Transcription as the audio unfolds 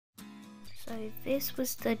So this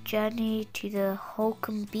was the journey to the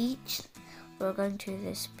Holkham Beach. We were going to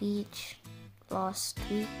this beach last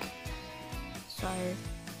week. So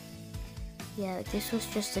yeah, this was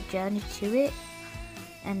just the journey to it,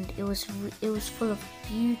 and it was full of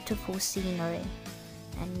beautiful scenery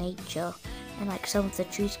and nature, and like some of the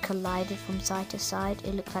trees collided from side to side.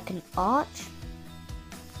 It looked like an arch.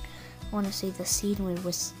 Honestly, the scenery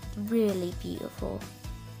was really beautiful.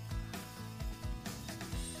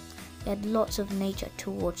 We had lots of nature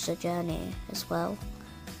towards the journey as well.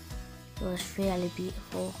 It was really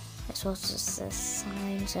beautiful. This was just the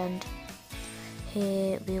signs, and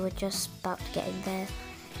here we were just about getting there.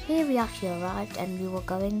 Here we actually arrived, and we were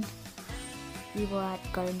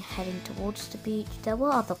heading towards the beach. There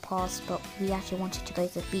were other paths, but we actually wanted to go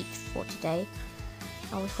to the beach for today.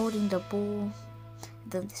 I was holding the ball.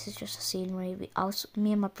 Then this is just the scenery.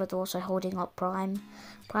 Me and my brother also holding up Prime.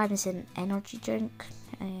 Prime is an energy drink.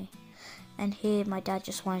 And here my dad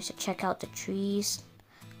just wanted to check out the trees.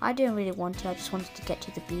 I didn't really want to, I just wanted to get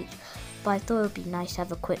to the beach. But I thought it would be nice to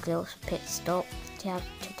have a quick little pit stop to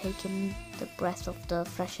take in the breath of the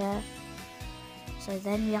fresh air. So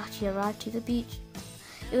then we actually arrived to the beach.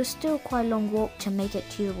 It was still quite a long walk to make it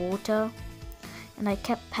to the water. And I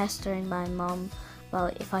kept pestering my mum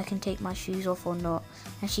about if I can take my shoes off or not.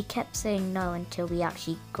 And she kept saying no until we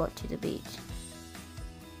actually got to the beach.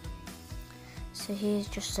 So here's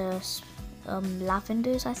just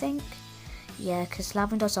lavenders, I think. Yeah, because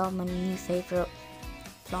lavenders are my new favourite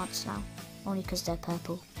plants now, only because they're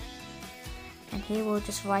purple. And here we're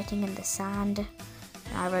just writing in the sand,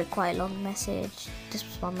 and I wrote quite a long message. This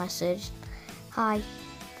was my message: "Hi,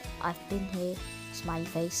 I've been here," smiley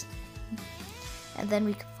face. And then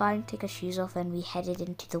we could finally take our shoes off, and we headed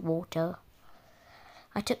into the water.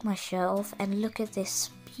 I took my shirt off, and look at this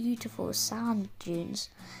beautiful sand dunes.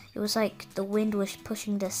 It was like the wind was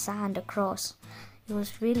pushing the sand across. It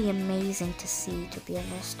was really amazing to see, to be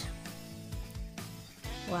honest.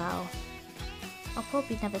 Wow. I'll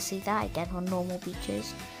probably never see that again on normal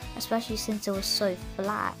beaches, especially since it was so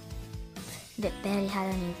flat and it barely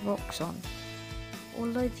had any rocks on.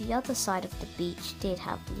 Although the other side of the beach did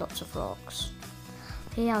have lots of rocks.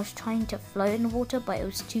 Here I was trying to float in the water, but it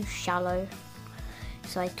was too shallow,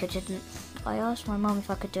 so I couldn't. I asked my mum if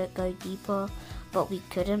I could go deeper, but we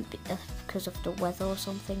couldn't because of the weather or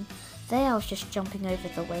something. There I was just jumping over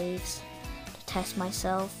the waves to test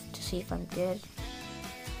myself, to see if I'm good.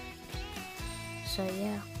 So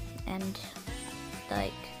yeah, and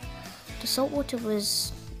like the salt water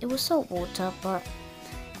was salt water,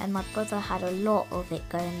 and my brother had a lot of it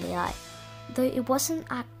going in the eye. Though it wasn't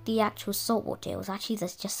the actual salt water, it was actually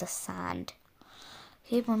just the sand.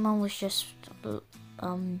 Here my mum was just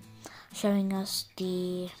showing us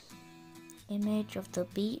the image of the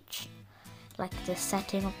beach, like the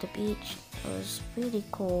setting of the beach. It was really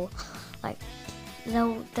cool. Like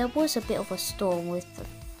there was a bit of a storm with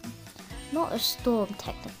not a storm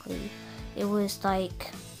technically. It was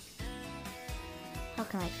like, how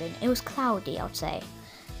can I think? It was cloudy, I would say.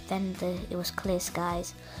 Then it was clear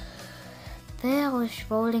skies. There I was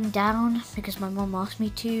rolling down because my mum asked me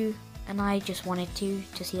to, and I just wanted to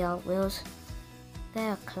see how it was.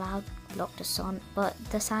 There a cloud blocked the sun, but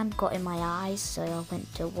the sand got in my eyes, so I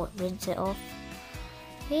went to rinse it off.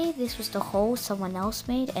 Here, this was the hole someone else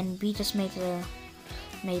made, and we just made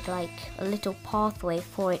like a little pathway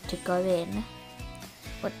for it to go in.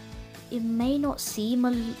 But it may not seem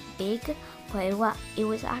big, but it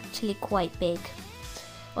was actually quite big.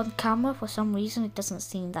 On camera, for some reason, it doesn't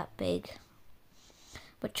seem that big.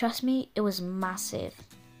 But trust me, it was massive.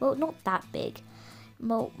 Well, not that big.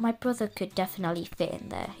 Well, my brother could definitely fit in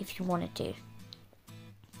there if he wanted to.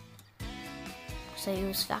 So he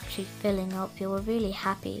was actually filling up. We were really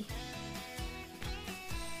happy.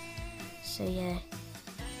 So yeah,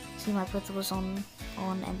 see, my brother was on,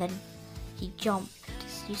 and then he jumped.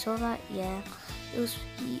 You saw that? Yeah. It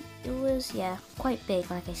was yeah, quite big,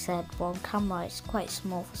 like I said. But on camera, it's quite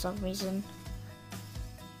small for some reason.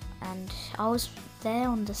 And I was there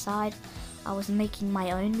on the side. I was making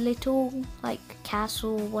my own little like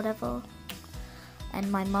castle or whatever,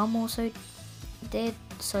 and my mum also did,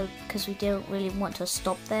 so because we didn't really want to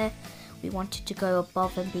stop there, we wanted to go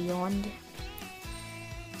above and beyond.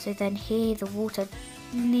 So then here the water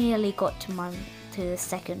nearly got to the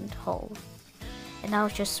second hole, and I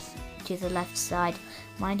was just to the left side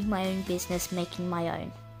minding my own business, making my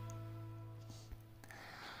own.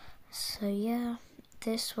 So yeah,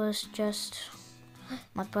 this was just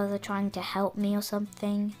my brother trying to help me or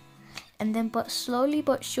something, and then but slowly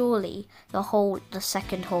but surely the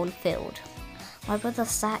second hole filled. My brother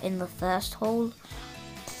sat in the first hole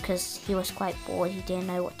because he was quite bored, he didn't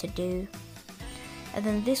know what to do. And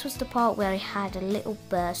then this was the part where I had a little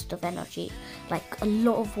burst of energy, like a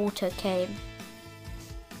lot of water came.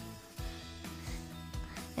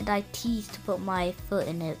 And I teased to put my foot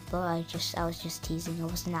in it, but I was just teasing, I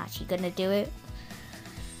wasn't actually gonna do it.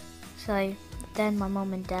 So then my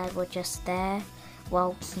mum and dad were just there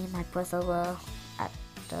while me and my brother were at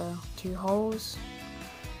the 2 holes.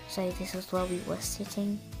 So this was where we were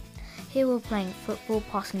sitting. Here we were playing football,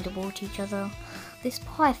 passing the ball to each other. This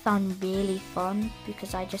part I found really fun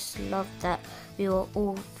because I just loved that we were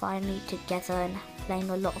all finally together and playing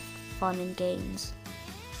a lot of fun and games.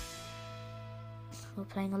 We were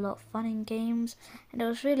playing a lot of fun and games, and it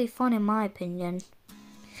was really fun in my opinion.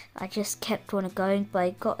 I just kept on going, but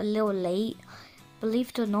it got a little late. Believe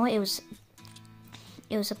it or not, it was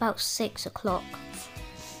about 6 o'clock,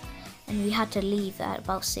 and we had to leave at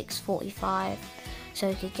about 6:45 so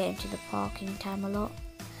we could get into the parking time a lot.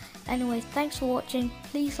 Anyway, thanks for watching.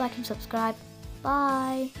 Please like and subscribe.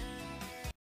 Bye.